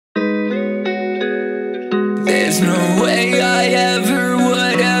There's no way I ever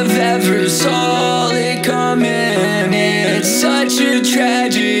would have ever saw it coming. It's such a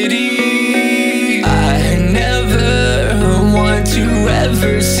tragedy. I never want to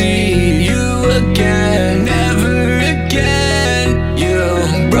ever see you again, never again.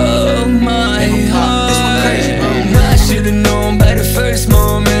 You broke my heart. I should've known by the first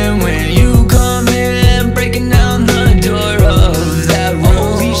moment when you come in, breaking down the door of that room.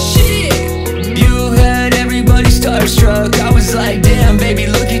 Holy shit, you had everybody starstruck. I was like, damn baby,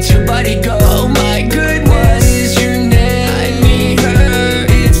 look at your body go. Oh my goodness, what is your name? I need her,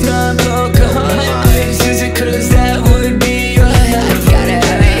 it's not Pocahontas. Is it cause that would be your half? Gotta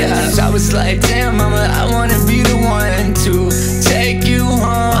have it, yeah. So I was like, damn mama, I wanna be the one to take you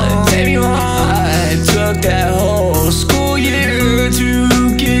home, take you home. I took that whole school year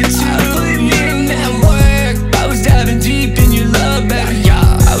to get to in that work. I was diving deep in your love bag,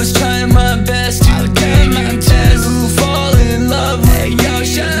 yeah. I was trying my best to get you to fall in love. Hey yo,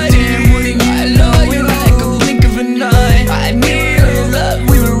 shut in, wouldn't you know it like a blink of an eye? I need your love,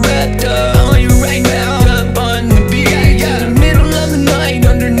 we were wrapped up. I want you right now, up on the beach, in the middle of the night,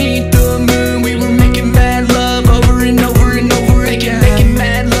 underneath the moon. We were making mad love over and over and over again, making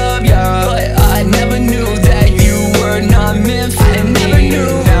mad love, yeah. But I never knew that you were not meant for me. I never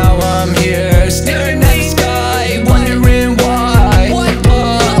knew. Now I'm here, staring at the sky, wondering why. What?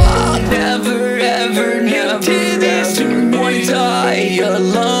 I'll never ever never this to wanna die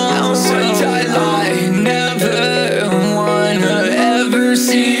alone. So I never wanna ever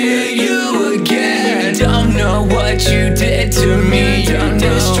see you again. Don't know what you did to me. You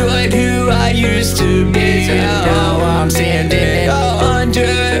destroyed who I used to be.